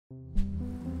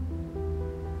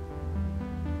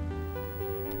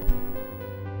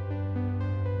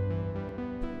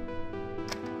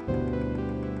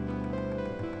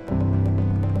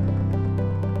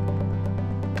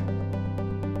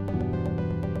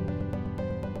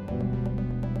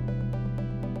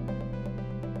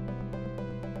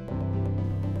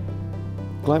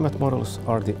Climate models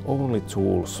are the only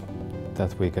tools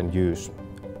that we can use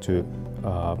to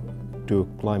do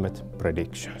climate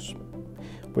predictions.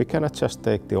 We cannot just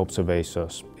take the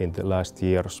observations in the last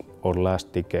years or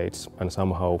last decades and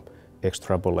somehow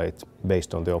extrapolate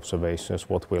based on the observations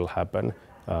what will happen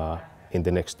in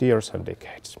the next years and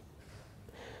decades.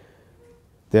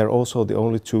 They are also the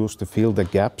only tools to fill the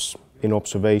gaps in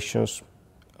observations,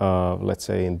 let's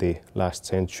say in the last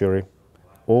century,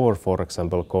 or for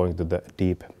example going to the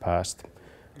deep past,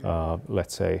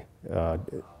 let's say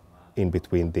in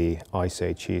between the ice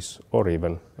ages or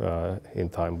even in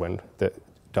time when the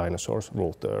dinosaurs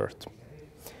ruled the earth.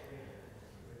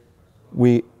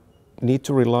 We need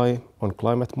to rely on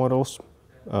climate models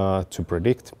to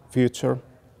predict future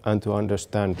and to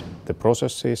understand the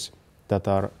processes that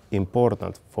are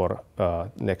important for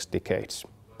next decades.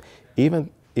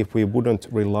 Even if we wouldn't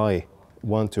rely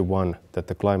one-to-one that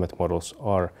the climate models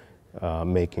are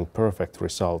making perfect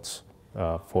results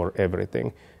for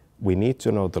everything, we need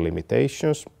to know the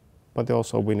limitations, but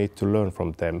also we need to learn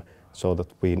from them so that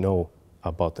we know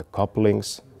about the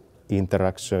couplings,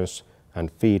 interactions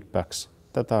and feedbacks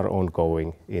that are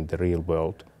ongoing in the real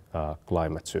world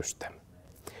climate system.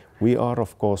 We are,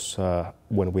 of course,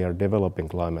 when we are developing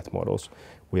climate models,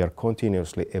 we are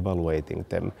continuously evaluating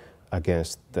them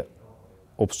against the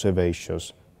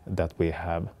observations that we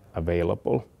have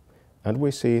available. And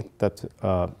we see that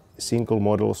single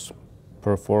models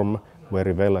perform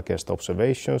very well against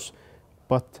observations,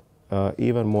 but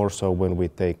even more so when we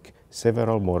take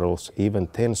several models, even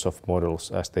tens of models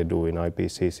as they do in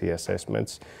IPCC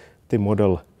assessments, the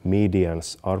model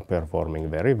medians are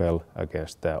performing very well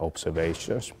against the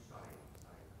observations.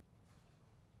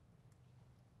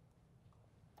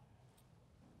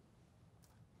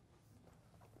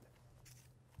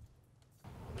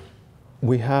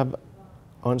 We have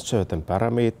uncertain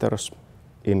parameters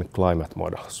in climate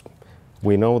models.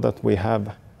 We know that we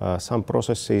have some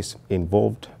processes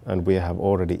involved and we have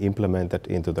already implemented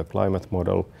into the climate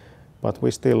model, but we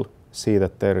still see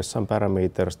that there is some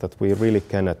parameters that we really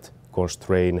cannot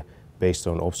constrain based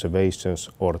on observations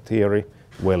or theory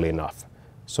well enough.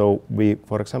 So we,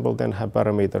 for example, then have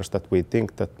parameters that we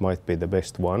think that might be the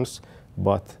best ones,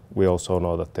 but we also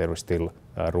know that there is still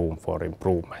room for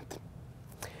improvement.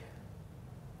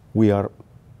 We are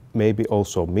maybe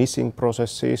also missing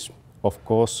processes. Of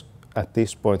course, at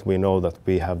this point we know that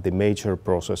we have the major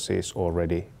processes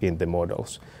already in the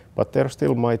models, but there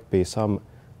still might be some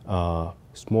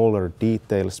smaller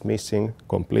details missing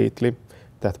completely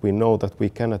that we know that we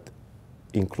cannot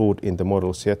include in the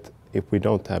models yet if we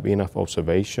don't have enough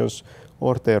observations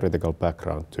or theoretical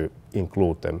background to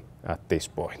include them at this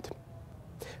point.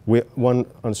 One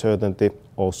uncertainty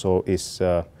also is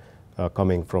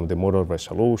coming from the model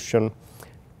resolution.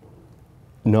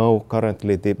 Now,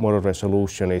 currently, the model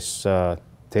resolution is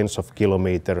tens of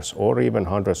kilometers or even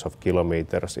hundreds of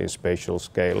kilometers in spatial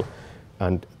scale.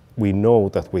 And we know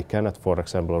that we cannot, for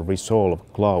example,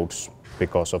 resolve clouds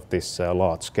because of this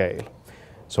large scale.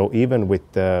 So even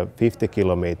with the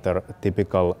 50-kilometer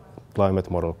typical climate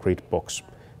model grid box,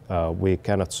 we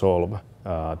cannot solve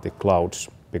the clouds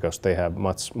because they have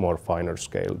much more finer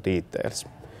scale details.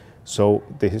 So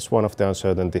this is one of the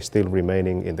uncertainties still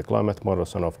remaining in the climate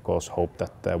models, and of course hope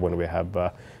that when we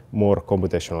have more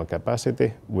computational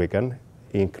capacity, we can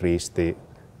increase the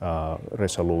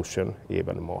resolution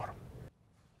even more.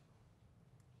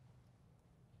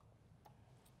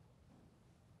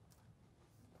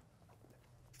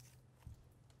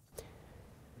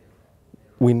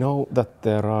 We know that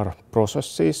there are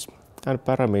processes and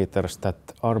parameters that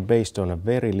are based on a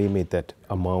very limited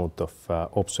amount of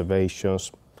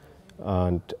observations,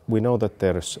 and we know that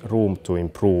there is room to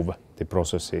improve the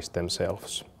processes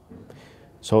themselves.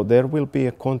 So there will be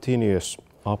a continuous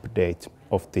update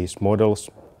of these models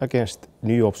against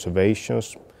new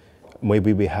observations.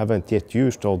 Maybe we haven't yet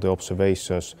used all the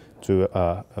observations to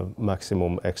a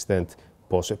maximum extent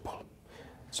possible.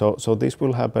 So this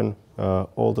will happen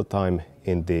all the time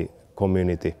in the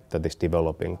community that is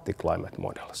developing the climate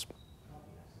models.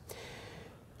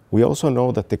 We also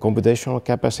know that the computational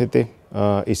capacity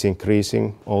is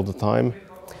increasing all the time.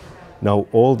 Now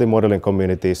all the modeling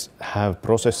communities have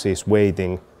processes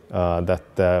waiting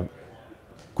that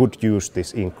could use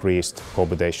this increased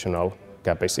computational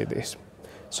capacities.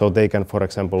 So they can, for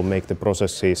example, make the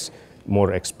processes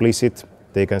more explicit.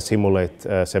 They can simulate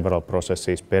several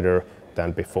processes better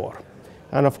than before.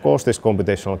 And of course this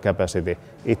computational capacity,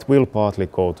 it will partly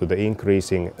go to the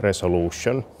increasing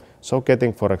resolution. So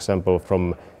getting, for example,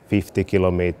 from 50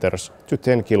 kilometers to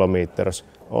 10 kilometers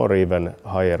or even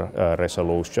higher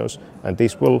resolutions. And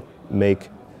this will make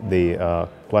the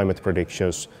climate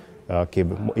predictions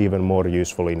give even more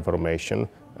useful information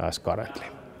as currently.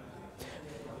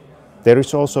 There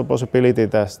is also a possibility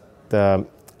that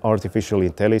artificial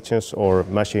intelligence or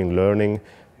machine learning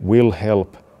will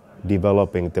help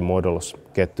developing the models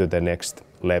get to the next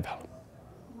level.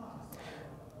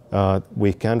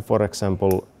 We can, for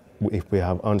example, if we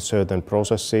have uncertain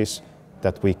processes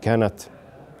that we cannot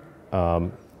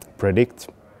predict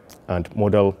and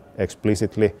model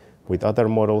explicitly with other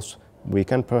models, we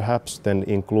can perhaps then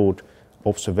include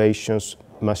observations,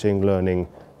 machine learning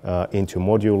into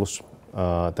modules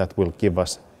that will give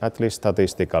us at least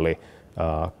statistically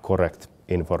correct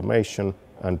information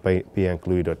and be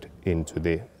included into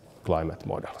the climate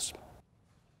models.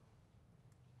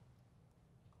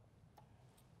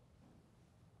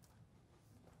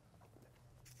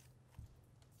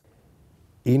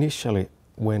 Initially,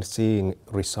 when seeing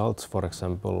results, for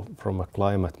example, from a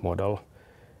climate model,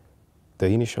 the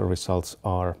initial results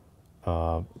are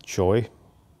joy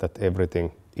that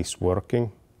everything is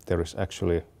working. There is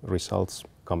actually results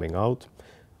coming out,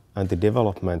 and the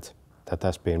development that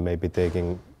has been maybe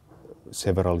taking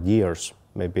several years,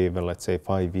 maybe even let's say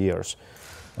 5 years,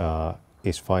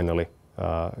 is finally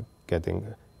getting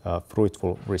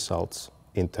fruitful results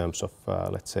in terms of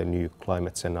let's say new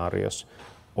climate scenarios,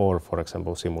 or for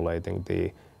example simulating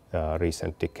the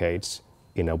recent decades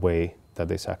in a way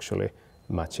that is actually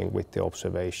matching with the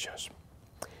observations.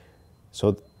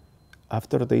 So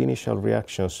after the initial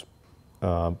reactions,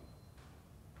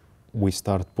 we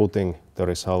start putting the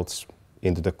results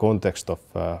into the context of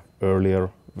earlier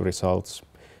results,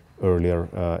 earlier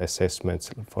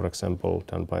assessments, for example,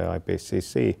 done by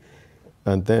IPCC.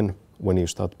 And then when you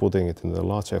start putting it in the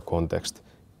larger context,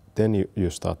 then you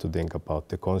start to think about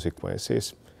the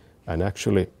consequences. And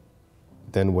actually,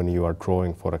 then when you are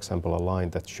drawing, for example, a line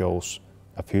that shows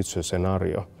a future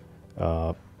scenario,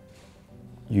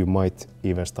 you might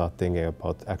even start thinking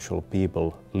about actual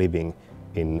people living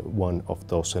in one of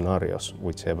those scenarios,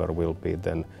 whichever will be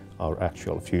then our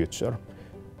actual future.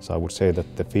 So I would say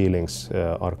that the feelings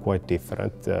are quite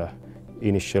different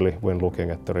initially when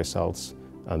looking at the results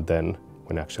and then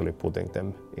when actually putting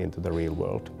them into the real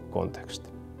world context.